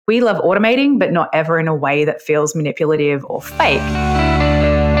We love automating, but not ever in a way that feels manipulative or fake.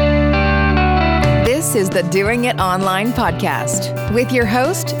 This is the Doing It Online podcast with your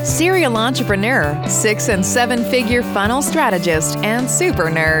host, serial entrepreneur, 6- and 7-figure funnel strategist, and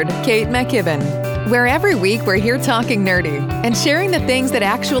super nerd, Kate McKibben. Where every week we're here talking nerdy and sharing the things that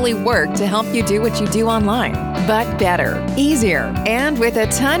actually work to help you do what you do online, but better, easier, and with a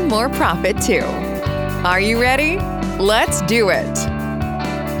ton more profit too. Are you ready? Let's do it.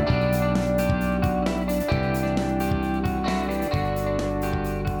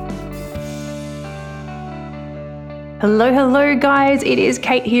 Hello, guys. It is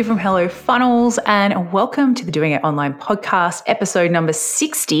Kate here from Hello Funnels, and welcome to the Doing It Online podcast, episode number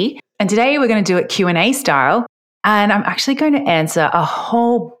 60. And today we're going to do it Q&A style, and I'm actually going to answer a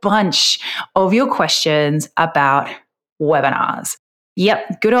whole bunch of your questions about webinars.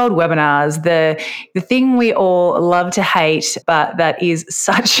 Yep, good old webinars, the thing we all love to hate, but that is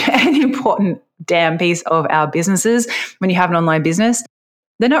such an important damn piece of our businesses when you have an online business.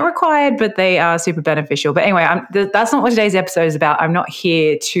 They're not required, but they are super beneficial. But anyway, that's not what today's episode is about. I'm not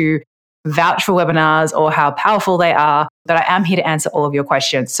here to vouch for webinars or how powerful they are, but I am here to answer all of your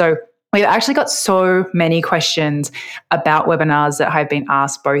questions. So we've actually got so many questions about webinars that have been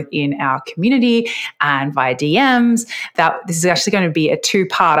asked both in our community and via DMs that this is actually going to be a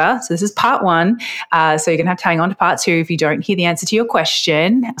two-parter. So this is part one. So you're going to have to hang on to part two if you don't hear the answer to your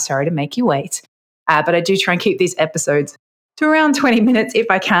question. Sorry to make you wait. But I do try and keep these episodes to around 20 minutes if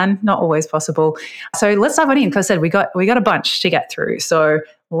I can, not always possible. So let's dive on in. Because I said we got a bunch to get through. So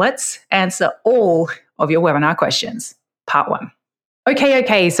let's answer all of your webinar questions. Part one.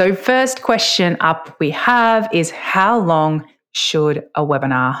 Okay. So first question up we have is, how long should a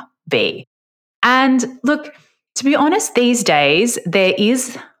webinar be? And look, to be honest, these days there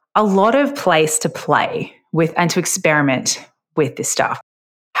is a lot of place to play with and to experiment with this stuff.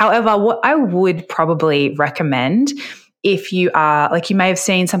 However, what I would probably recommend, if you are, like you may have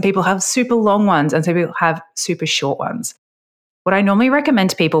seen, some people have super long ones and some people have super short ones. What I normally recommend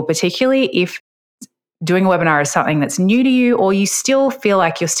to people, particularly if doing a webinar is something that's new to you or you still feel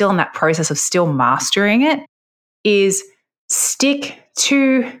like you're still in that process of still mastering it, is stick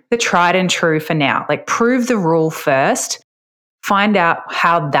to the tried and true for now. Like, prove the rule first. Find out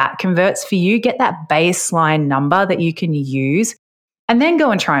how that converts for you. Get that baseline number that you can use. And then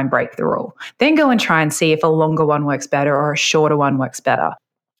go and try and break the rule. Then go and try and see if a longer one works better or a shorter one works better.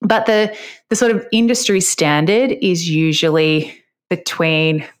 But the sort of industry standard is usually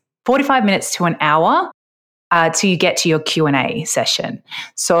between 45 minutes to an hour till you get to your Q&A session.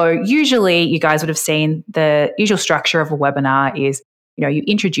 So usually you guys would have seen the usual structure of a webinar is, you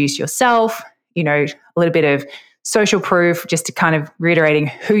introduce yourself, a little bit of social proof, just to kind of reiterating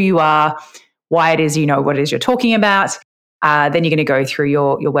who you are, why it is what it is you're talking about. Then you're going to go through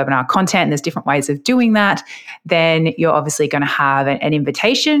your webinar content, and there's different ways of doing that. Then you're obviously going to have an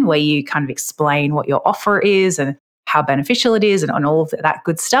invitation where you kind of explain what your offer is and how beneficial it is and all of that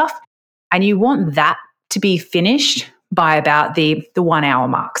good stuff. And you want that to be finished by about the 1 hour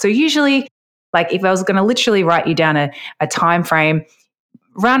mark. So usually, like if I was going to literally write you down a time frame,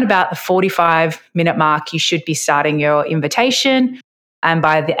 around about the 45-minute mark, you should be starting your invitation. And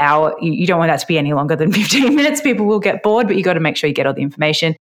by the hour, you don't want that to be any longer than 15 minutes. People will get bored, but you got to make sure you get all the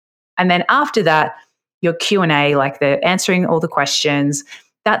information. And then after that, your Q&A, like the answering all the questions,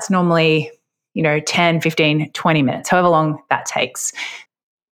 that's normally, 10, 15, 20 minutes, however long that takes.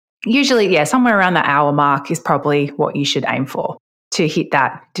 Usually, somewhere around the hour mark is probably what you should aim for to hit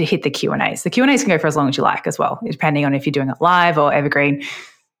the Q&As. The Q&As can go for as long as you like as well, depending on if you're doing it live or evergreen.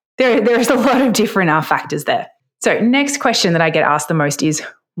 There's a lot of different factors there. So next question that I get asked the most is,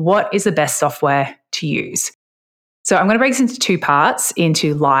 what is the best software to use? So I'm going to break this into two parts,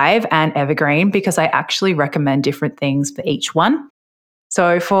 into live and evergreen, because I actually recommend different things for each one.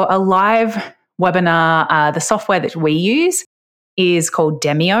 So for a live webinar, the software that we use is called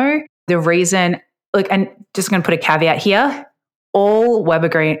Demio. The reason, and just going to put a caveat here, all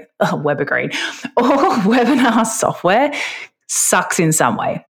webinar software sucks in some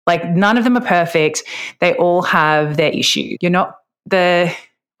way. Like, none of them are perfect. They all have their issues. What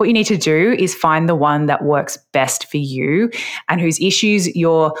you need to do is find the one that works best for you and whose issues are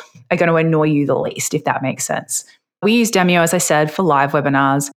going to annoy you the least, if that makes sense. We use Demio, as I said, for live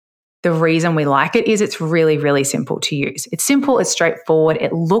webinars. The reason we like it is it's really, really simple to use. It's simple, it's straightforward,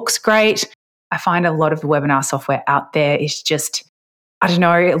 it looks great. I find a lot of the webinar software out there is just, I don't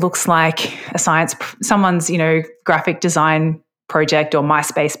know, it looks like someone's, graphic design project or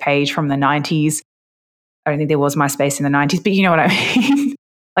MySpace page from the 90s. I don't think there was MySpace in the 90s, but you know what I mean.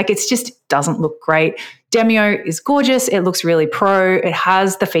 Like it just doesn't look great. Demio is gorgeous. It looks really pro. It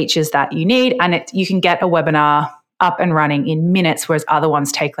has the features that you need, and you can get a webinar up and running in minutes, whereas other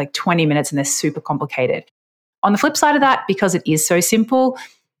ones take like 20 minutes and they're super complicated. On the flip side of that, because it is so simple,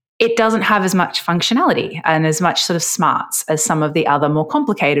 it doesn't have as much functionality and as much sort of smarts as some of the other more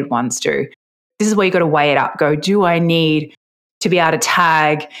complicated ones do. This is where you got to weigh it up. Go, do I need to be able to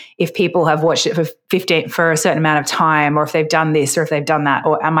tag if people have watched it for a certain amount of time, or if they've done this or if they've done that,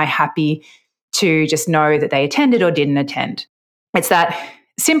 or am I happy to just know that they attended or didn't attend? It's that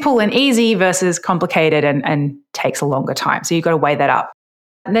simple and easy versus complicated and takes a longer time. So you've got to weigh that up.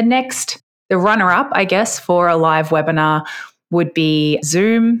 And the runner-up, I guess, for a live webinar would be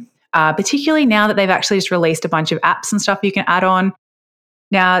Zoom, particularly now that they've actually just released a bunch of apps and stuff you can add on.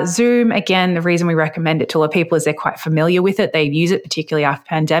 Now, Zoom, again, the reason we recommend it to a lot of people is they're quite familiar with it. They use it, particularly after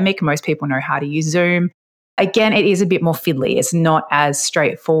pandemic. Most people know how to use Zoom. Again, it is a bit more fiddly. It's not as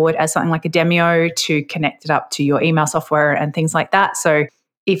straightforward as something like a Demio to connect it up to your email software and things like that. So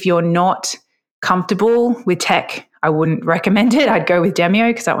if you're not comfortable with tech, I wouldn't recommend it. I'd go with Demio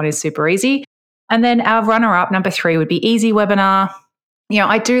because that one is super easy. And then our runner-up, number 3, would be EasyWebinar.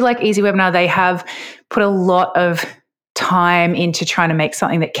 I do like EasyWebinar. They have put a lot of time into trying to make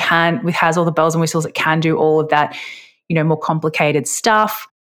something that has all the bells and whistles that can do all of that, more complicated stuff.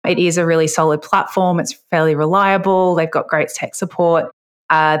 It is a really solid platform. It's fairly reliable. They've got great tech support.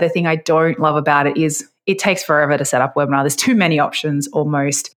 The thing I don't love about it is it takes forever to set up a webinar. There's too many options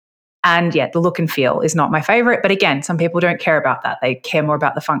almost. And the look and feel is not my favorite. But again, some people don't care about that. They care more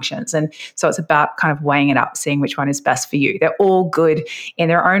about the functions. And so it's about kind of weighing it up, seeing which one is best for you. They're all good in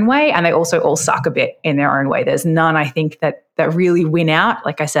their own way, and they also all suck a bit in their own way. There's none, I think, that really win out.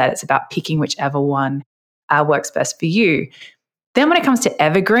 Like I said, it's about picking whichever one works best for you. Then when it comes to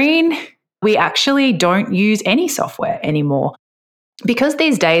Evergreen, we actually don't use any software anymore. Because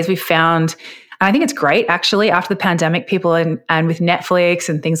these days we've found, and I think it's great actually after the pandemic, people and with Netflix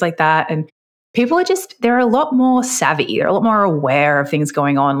and things like that, and people are they're a lot more savvy. They're a lot more aware of things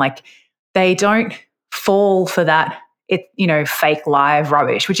going on. Like they don't fall for that, fake live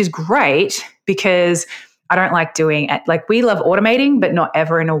rubbish, which is great because I don't like doing it. Like we love automating, but not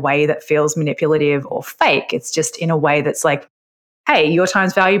ever in a way that feels manipulative or fake. It's just in a way that's like, hey, your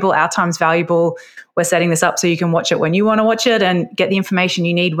time's valuable, our time's valuable. We're setting this up so you can watch it when you want to watch it and get the information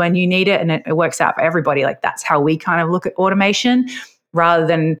you need when you need it. And it works out for everybody. Like that's how we kind of look at automation rather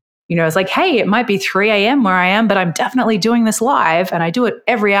than, it's like, hey, it might be 3 a.m. where I am, but I'm definitely doing this live and I do it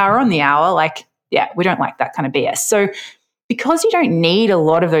every hour on the hour. Like, we don't like that kind of BS. So because you don't need a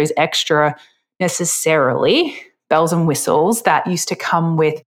lot of those extra necessarily bells and whistles that used to come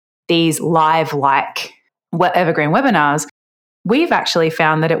with these live like Evergreen webinars, we've actually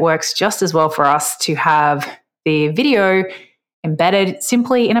found that it works just as well for us to have the video embedded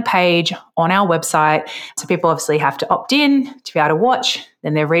simply in a page on our website. So people obviously have to opt in to be able to watch.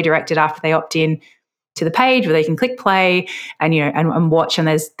 Then they're redirected after they opt in to the page where they can click play and and watch. And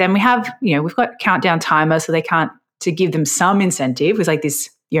then we have we've got a countdown timer so they can't, to give them some incentive. It's like this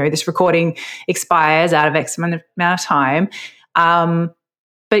this recording expires out of X amount of time. But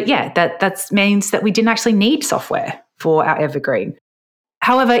that means that we didn't actually need software for our Evergreen.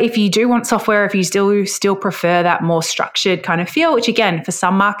 However, if you do want software, if you still prefer that more structured kind of feel, which again, for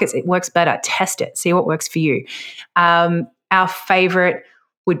some markets, it works better, test it, see what works for you. Our favorite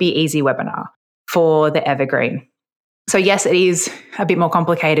would be EasyWebinar for the Evergreen. So yes, it is a bit more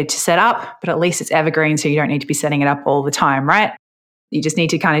complicated to set up, but at least it's Evergreen, so you don't need to be setting it up all the time, right? You just need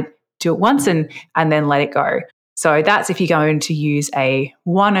to kind of do it once and then let it go. So that's if you're going to use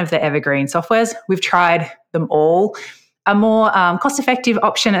one of the Evergreen softwares. We've tried them all. A more cost-effective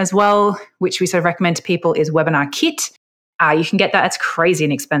option as well, which we sort of recommend to people, is Webinar Kit. You can get that. It's crazy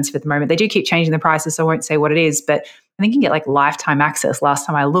inexpensive at the moment. They do keep changing the prices, so I won't say what it is, but I think you can get like lifetime access. Last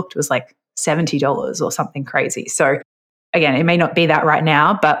time I looked, it was like $70 or something crazy. So again, it may not be that right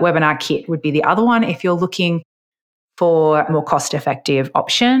now, but Webinar Kit would be the other one if you're looking for a more cost-effective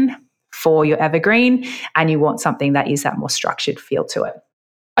option for your Evergreen and you want something that is that more structured feel to it.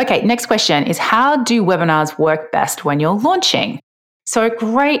 Okay, next question is, how do webinars work best when you're launching? So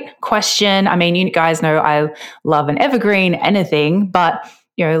great question. I mean, you guys know I love an Evergreen, anything, but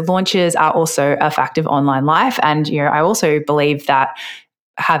launches are also a fact of online life. And I also believe that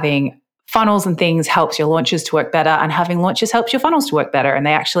having funnels and things helps your launches to work better, and having launches helps your funnels to work better. And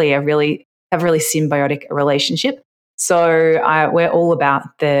they actually have a really symbiotic relationship. So we're all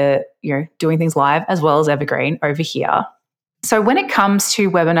about the doing things live as well as Evergreen over here. So when it comes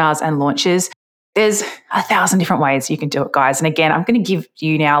to webinars and launches, there's 1,000 different ways you can do it, guys. And again, I'm going to give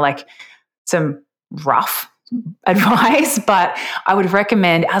you now like some rough advice, but I would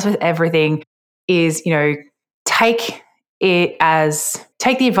recommend, as with everything, is, take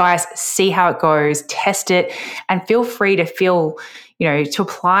the advice, see how it goes, test it, and feel free to to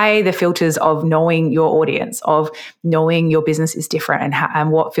apply the filters of knowing your audience, of knowing your business is different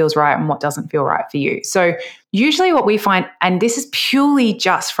and what feels right and what doesn't feel right for you. So usually what we find, and this is purely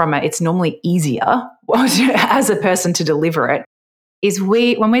just from it's normally easier as a person to deliver it, is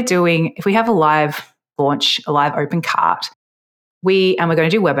if we have a live launch, a live open cart, we're going to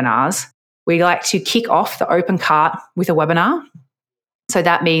do webinars, we like to kick off the open cart with a webinar. So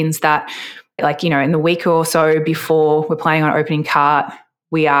that means that in the week or so before we're planning on opening cart,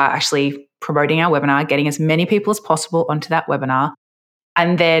 we are actually promoting our webinar, getting as many people as possible onto that webinar.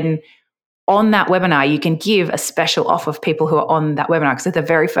 And then on that webinar, you can give a special offer for people who are on that webinar, because they're the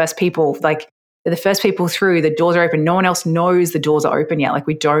very first people, they're the first people through, the doors are open. No one else knows the doors are open yet.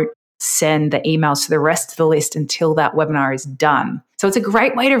 We don't send the emails to the rest of the list until that webinar is done. So it's a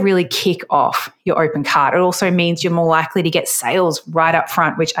great way to really kick off your open cart. It also means you're more likely to get sales right up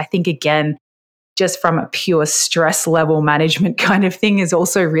front, which I think, again, just from a pure stress level management kind of thing, is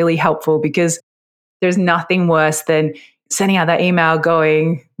also really helpful, because there's nothing worse than sending out that email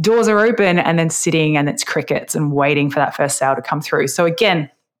going, doors are open, and then sitting and it's crickets and waiting for that first sale to come through. So again,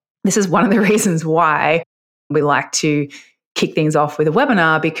 this is one of the reasons why we like to kick things off with a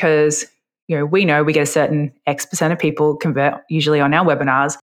webinar, because we know we get a certain X% of people convert usually on our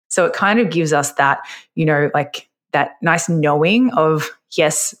webinars. So it kind of gives us that, that nice knowing of,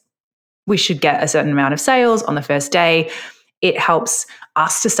 yes, we should get a certain amount of sales on the first day. It helps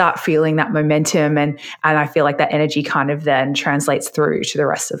us to start feeling that momentum, and I feel like that energy kind of then translates through to the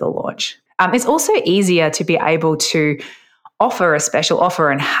rest of the launch. It's also easier to be able to offer a special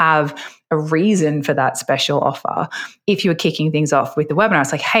offer and have a reason for that special offer. If you're kicking things off with the webinar,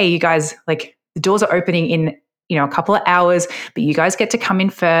 it's hey, you guys, the doors are opening in, a couple of hours, but you guys get to come in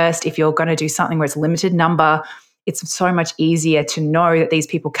first. If you're going to do something where it's a limited number, it's so much easier to know that these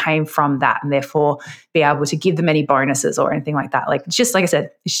people came from that, and therefore be able to give them any bonuses or anything like that. Just like I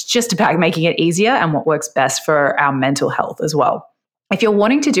said, it's just about making it easier and what works best for our mental health as well. If you're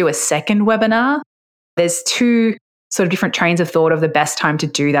wanting to do a second webinar, there's two sort of different trains of thought of the best time to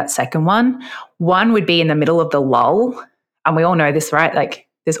do that second one. One would be in the middle of the lull. And we all know this, right?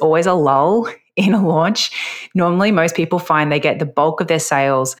 There's always a lull in a launch. Normally, most people find they get the bulk of their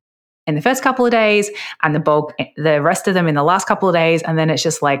sales in the first couple of days and the rest of them in the last couple of days. And then it's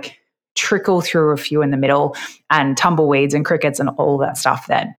just trickle through a few in the middle and tumbleweeds and crickets and all that stuff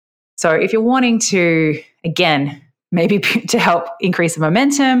then. So if you're wanting to, again, maybe to help increase the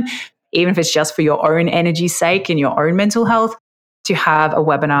momentum, even if it's just for your own energy's sake and your own mental health, to have a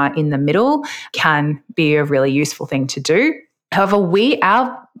webinar in the middle can be a really useful thing to do. However,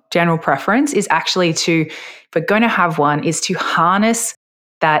 our general preference is actually if we're going to have one, is to harness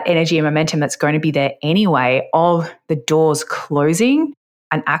that energy and momentum that's going to be there anyway of the doors closing,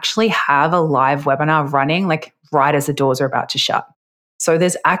 and actually have a live webinar running right as the doors are about to shut. So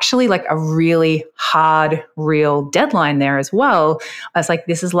there's actually a really hard, real deadline there as well. It's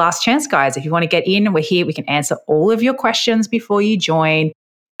this is last chance, guys. If you want to get in, we're here. We can answer all of your questions before you join.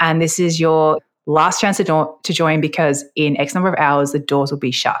 And this is your last chance to join, because in X number of hours, the doors will be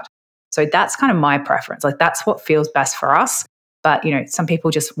shut. So that's kind of my preference. That's what feels best for us. But, some people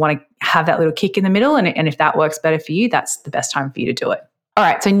just want to have that little kick in the middle. And if that works better for you, that's the best time for you to do it. All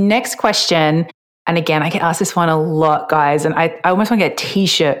right. So next question. And again, I get asked this one a lot, guys. And I almost want to get a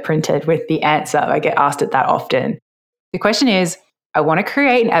t-shirt printed with the answer. I get asked it that often. The question is, I want to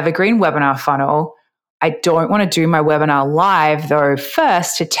create an evergreen webinar funnel. I don't want to do my webinar live, though.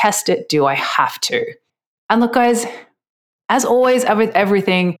 First, to test it, do I have to? And look, guys, as always, with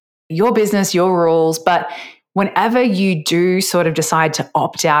everything, your business, your rules. But whenever you do sort of decide to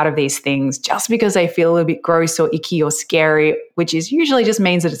opt out of these things just because they feel a little bit gross or icky or scary, which is usually just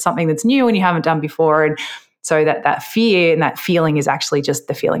means that it's something that's new and you haven't done before. And so that fear and that feeling is actually just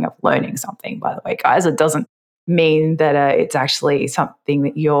the feeling of learning something, by the way, guys. It doesn't mean that it's actually something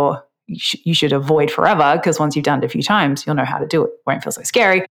that you should avoid forever, because once you've done it a few times, you'll know how to do it. It won't feel so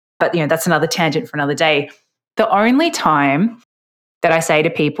scary. But that's another tangent for another day. The only time that I say to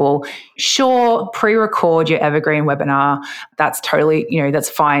people, sure, pre-record your evergreen webinar. That's totally, that's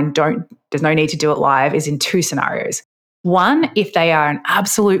fine. There's no need to do it live, is in two scenarios. One, if they are an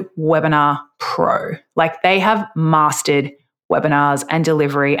absolute webinar pro, they have mastered webinars and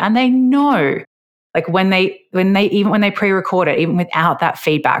delivery, and they know, when they pre-record it, even without that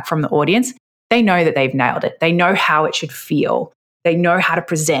feedback from the audience, they know that they've nailed it. They know how it should feel. They know how to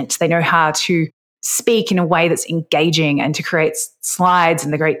present. They know how to speak in a way that's engaging and to create slides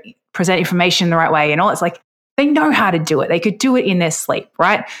and present information the right way and all. It's They know how to do it. They could do it in their sleep,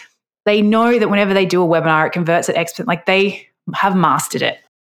 right? They know that whenever they do a webinar, it converts at X%. Like they have mastered it.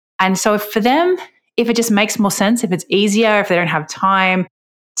 And so for them, if it just makes more sense, if it's easier, if they don't have time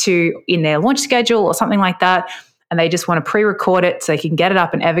to in their launch schedule or something like that, and they just want to pre-record it so they can get it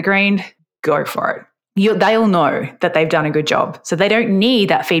up in Evergreen, go for it. They'll know that they've done a good job. So they don't need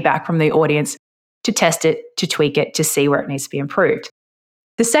that feedback from the audience to test it, to tweak it, to see where it needs to be improved.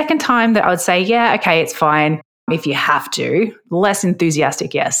 The second time that I would say, yeah, okay, it's fine if you have to, less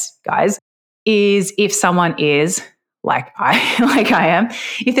enthusiastic, yes, guys, is if someone is like I am,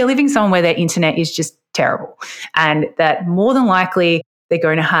 if they're living somewhere where their internet is just terrible and that more than likely they're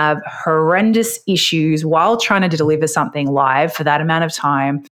going to have horrendous issues while trying to deliver something live for that amount of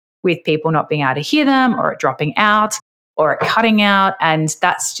time, with people not being able to hear them or it dropping out or it cutting out. And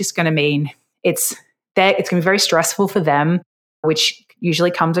that's just going to mean it's going to be very stressful for them, which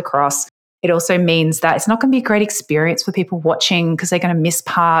usually comes across. It also means that it's not going to be a great experience for people watching because they're going to miss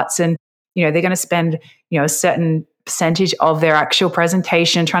parts and, they're going to spend, a certain percentage of their actual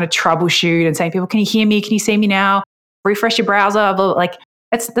presentation trying to troubleshoot and saying, people, can you hear me? Can you see me now? Refresh your browser. Blah, blah. Like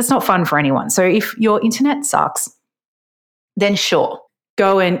that's not fun for anyone. So if your internet sucks, then sure,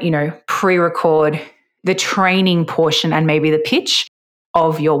 go and, pre-record the training portion and maybe the pitch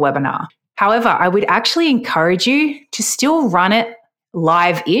of your webinar. However, I would actually encourage you to still run it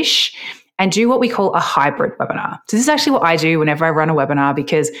live-ish and do what we call a hybrid webinar. So this is actually what I do whenever I run a webinar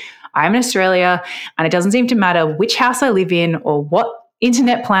because I'm in Australia and it doesn't seem to matter which house I live in or what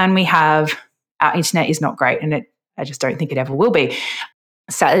internet plan we have. Our internet is not great and I just don't think it ever will be.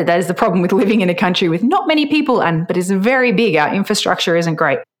 So that is the problem with living in a country with not many people, but it's very big. Our infrastructure isn't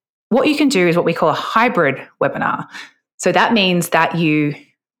great. What you can do is what we call a hybrid webinar. So that means that you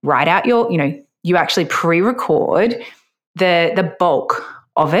write out you actually pre-record the bulk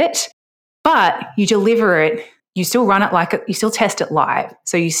of it, but you deliver it. You still run it you still test it live.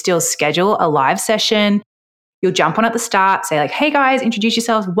 So you still schedule a live session. You'll jump on at the start, say like, hey guys, introduce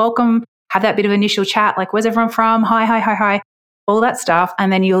yourselves, welcome, have that bit of initial chat, like where's everyone from? Hi. All that stuff.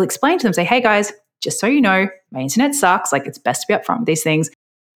 And then you'll explain to them, say, hey guys, just so you know, my internet sucks. Like it's best to be upfront with these things.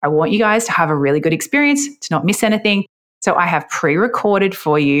 I want you guys to have a really good experience, to not miss anything. So I have pre-recorded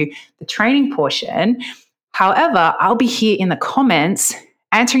for you the training portion. However, I'll be here in the comments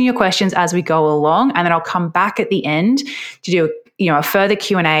answering your questions as we go along. And then I'll come back at the end to do a further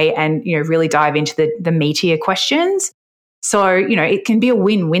Q&A and really dive into the meatier questions. So, it can be a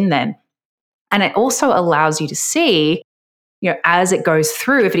win-win then. And it also allows you to see as it goes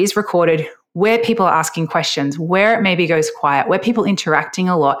through, if it is recorded, where people are asking questions, where it maybe goes quiet, where people interacting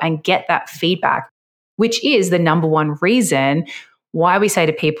a lot and get that feedback, which is the number one reason why we say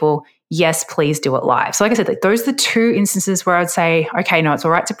to people, yes, please do it live. So like I said, those are the two instances where I'd say, okay, no, it's all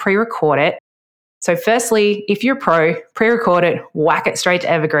right to pre-record it. So firstly, if you're a pro, pre-record it, whack it straight to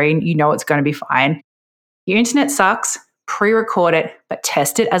Evergreen, it's going to be fine. Your internet sucks, pre-record it, but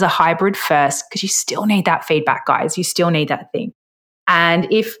test it as a hybrid first because you still need that feedback, guys. You still need that thing.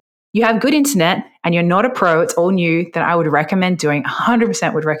 And if you have good internet and you're not a pro, it's all new, then I would recommend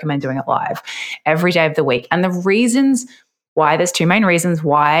 100% would recommend doing it live every day of the week. And the reasons why, there's two main reasons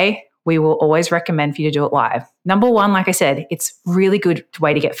why we will always recommend for you to do it live. Number one, like I said, it's really good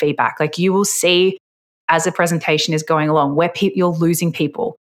way to get feedback. Like you will see as the presentation is going along where you're losing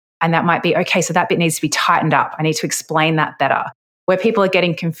people. And that might be, okay, so that bit needs to be tightened up. I need to explain that better. Where people are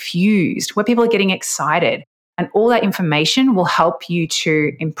getting confused, where people are getting excited. And all that information will help you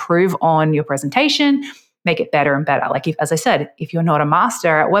to improve on your presentation, make it better and better. Like as I said, if you're not a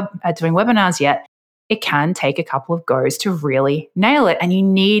master at doing webinars yet, it can take a couple of goes to really nail it. And you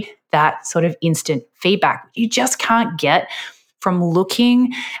need that sort of instant feedback. You just can't get from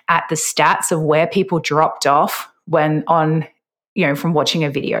looking at the stats of where people dropped off from watching a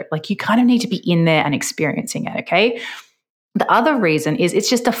video. Like you kind of need to be in there and experiencing it, okay? The other reason is it's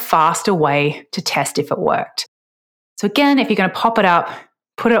just a faster way to test if it worked. So again, if you're going to pop it up,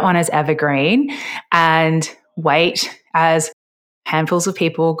 put it on as Evergreen and wait as handfuls of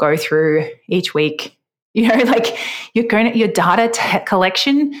people go through each week, your data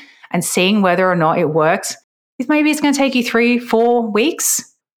collection and seeing whether or not it works. Maybe it's going to take you 3-4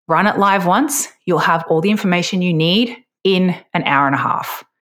 weeks. Run it live once. You'll have all the information you need in an hour and a half,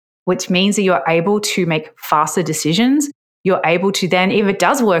 which means that you're able to make faster decisions. You're able to then, if it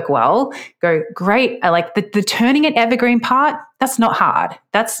does work well, go, great. I like the turning it evergreen part. That's not hard.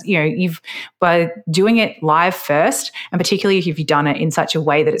 That's, by doing it live first, and particularly if you've done it in such a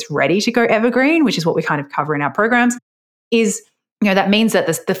way that it's ready to go evergreen, which is what we kind of cover in our programs, is, that means that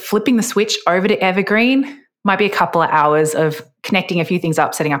the flipping the switch over to evergreen might be a couple of hours of connecting a few things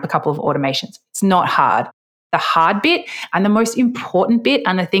up, setting up a couple of automations. It's not hard. the hard bit and the most important bit,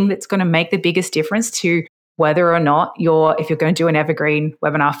 and the thing that's going to make the biggest difference to whether or not if you're going to do an evergreen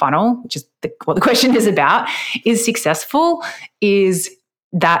webinar funnel, which is what the question is about, is successful, is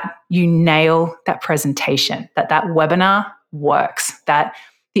that you nail that presentation, that webinar works, that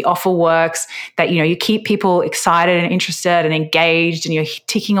the offer works, that you keep people excited and interested and engaged, and you're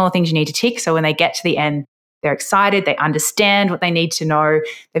ticking all the things you need to tick. So when they get to the end, they're excited, they understand what they need to know,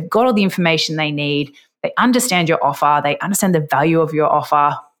 they've got all the information they need, they understand your offer, they understand the value of your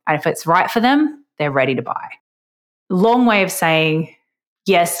offer, and if it's right for them, they're ready to buy. Long way of saying,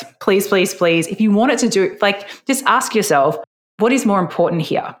 yes, please, please, please. If you want it to do, just ask yourself, what is more important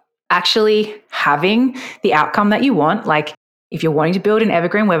here? Actually having the outcome that you want, if you're wanting to build an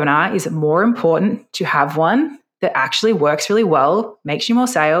evergreen webinar, is it more important to have one that actually works really well, makes you more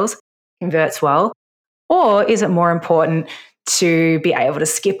sales, converts well? Or is it more important to be able to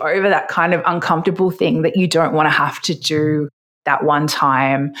skip over that kind of uncomfortable thing that you don't want to have to do that one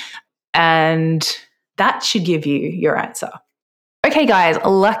time? And that should give you your answer. Okay, guys,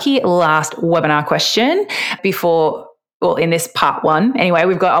 lucky last webinar question in this part 1. Anyway,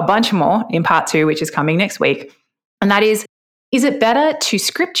 we've got a bunch more in part 2, which is coming next week. And that is it better to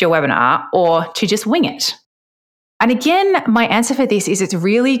script your webinar or to just wing it? And again, my answer for this is it's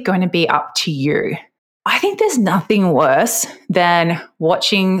really going to be up to you. I think there's nothing worse than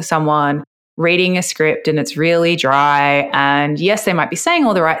watching someone reading a script and it's really dry. And yes, they might be saying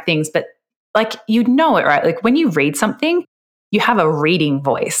all the right things, but you'd know it, right? When you read something, you have a reading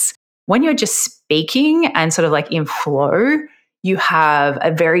voice. When you're just speaking and sort of in flow, you have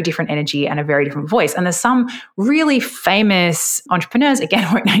a very different energy and a very different voice. And there's some really famous entrepreneurs, again,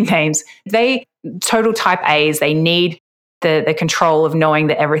 I won't name names, they total type A's, they need the control of knowing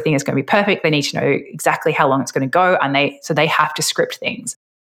that everything is going to be perfect. They need to know exactly how long it's going to go. And so they have to script things.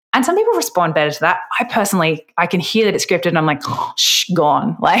 And some people respond better to that. I can hear that it's scripted and I'm like, oh,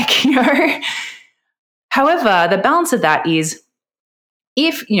 gone. However, the balance of that is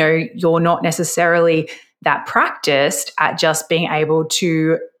if, you're not necessarily that practiced at just being able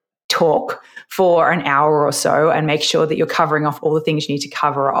to talk for an hour or so and make sure that you're covering off all the things you need to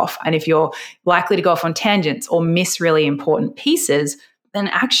cover off. And if you're likely to go off on tangents or miss really important pieces, then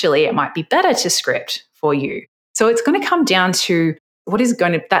actually it might be better to script for you. So it's going to come down to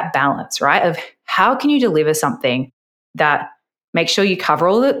that balance, right? Of how can you deliver something that makes sure you cover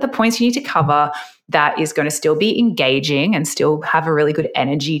all the points you need to cover, that is going to still be engaging and still have a really good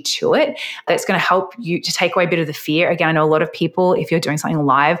energy to it. That's going to help you to take away a bit of the fear. Again, I know a lot of people, if you're doing something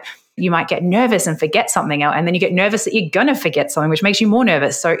live, you might get nervous and forget something else. And then you get nervous that you're going to forget something, which makes you more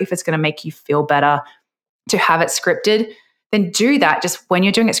nervous. So if it's going to make you feel better to have it scripted, then do that. Just when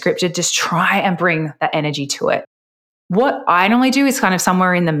you're doing it scripted, just try and bring that energy to it. What I normally do is kind of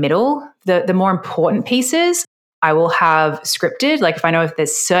somewhere in the middle. The more important pieces, I will have scripted. If I know if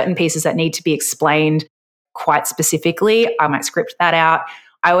there's certain pieces that need to be explained quite specifically, I might script that out.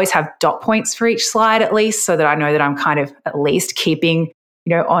 I always have dot points for each slide at least, so that I know that I'm kind of at least keeping,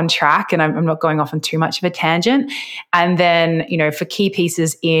 on track and I'm not going off on too much of a tangent. And then, for key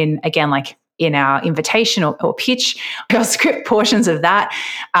pieces in our invitation or pitch, I'll script portions of that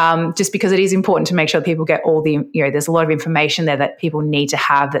just because it is important to make sure that people get all the, there's a lot of information there that people need to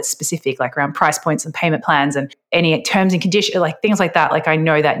have that's specific, around price points and payment plans and any terms and conditions, things like that. I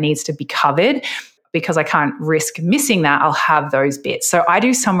know that needs to be covered. Because I can't risk missing that, I'll have those bits. So I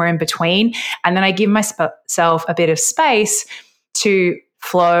do somewhere in between, and then I give myself a bit of space to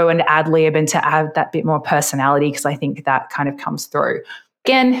flow and ad lib and to add that bit more personality, because I think that kind of comes through.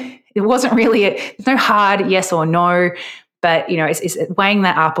 Again, it wasn't really there's no hard yes or no, but it's weighing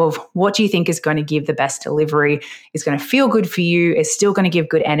that up of what do you think is going to give the best delivery, is going to feel good for you, is still going to give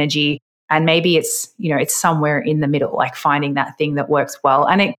good energy, and maybe it's somewhere in the middle, finding that thing that works well.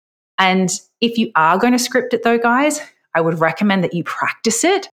 And if you are going to script it though, guys, I would recommend that you practice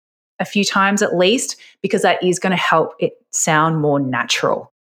it a few times at least, because that is going to help it sound more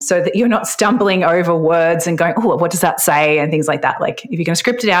natural, so that you're not stumbling over words and going, oh, what does that say? And things like that. If you're going to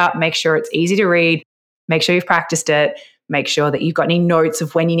script it out, make sure it's easy to read, make sure you've practiced it, make sure that you've got any notes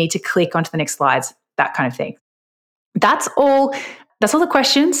of when you need to click onto the next slides, that kind of thing. That's all the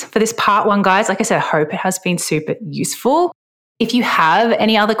questions for this part 1, guys. Like I said, I hope it has been super useful. If you have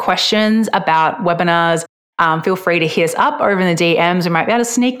any other questions about webinars, feel free to hit us up over in the DMs. We might be able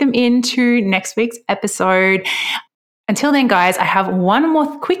to sneak them into next week's episode. Until then, guys, I have one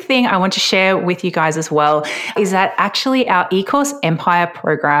more quick thing I want to share with you guys as well, is that actually our eCourse Empire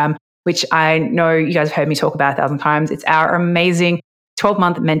program, which I know you guys have heard me talk about 1,000 times, it's our amazing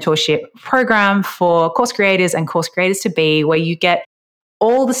 12-month mentorship program for course creators and course creators to be, where you get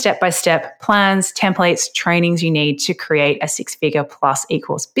all the step-by-step plans, templates, trainings you need to create a 6-figure plus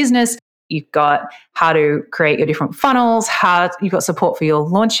e-course business. You've got how to create your different funnels, you've got support for your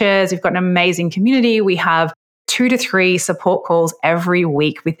launches. You've got an amazing community. We have 2 to 3 support calls every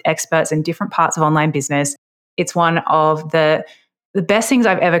week with experts in different parts of online business. It's one of the best things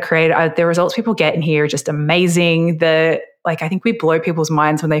I've ever created. The results people get in here are just amazing. I think we blow people's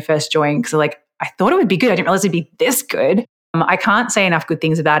minds when they first join because I thought it would be good. I didn't realize it'd be this good. I can't say enough good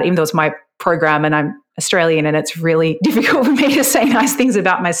things about it, even though it's my program and I'm Australian and it's really difficult for me to say nice things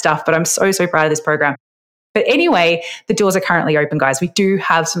about my stuff, but I'm so, so proud of this program. But anyway, the doors are currently open, guys. We do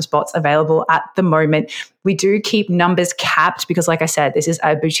have some spots available at the moment. We do keep numbers capped because, like I said, this is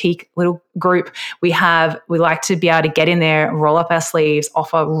a boutique little group. We like to be able to get in there, roll up our sleeves,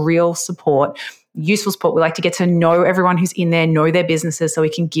 offer real support, useful support. We like to get to know everyone who's in there, know their businesses so we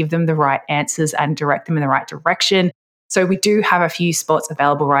can give them the right answers and direct them in the right direction. So we do have a few spots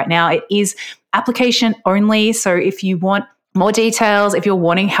available right now. It is application only. So if you want more details, if you're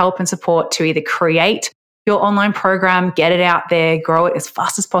wanting help and support to either create your online program, get it out there, grow it as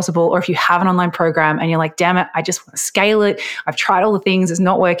fast as possible. Or if you have an online program and you're like, damn it, I just want to scale it. I've tried all the things. It's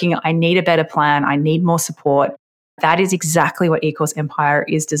not working. I need a better plan. I need more support. That is exactly what eCourse Empire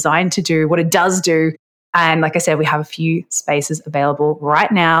is designed to do, what it does do. And like I said, we have a few spaces available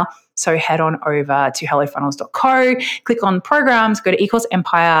right now. So head on over to hellofunnels.co, click on programs, go to eCourse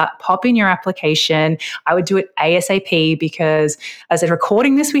Empire, pop in your application. I would do it ASAP because as I'm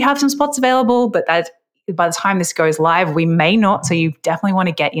recording this, we have some spots available, but by the time this goes live, we may not. So you definitely want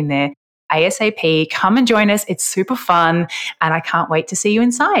to get in there ASAP. Come and join us. It's super fun. And I can't wait to see you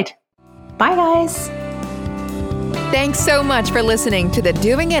inside. Bye, guys. Thanks so much for listening to the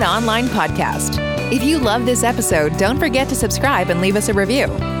Doing It Online podcast. If you love this episode, don't forget to subscribe and leave us a review.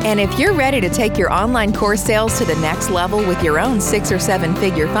 And if you're ready to take your online course sales to the next level with your own 6 or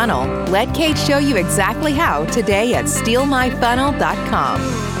 7-figure funnel, let Kate show you exactly how today at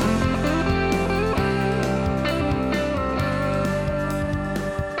stealmyfunnel.com.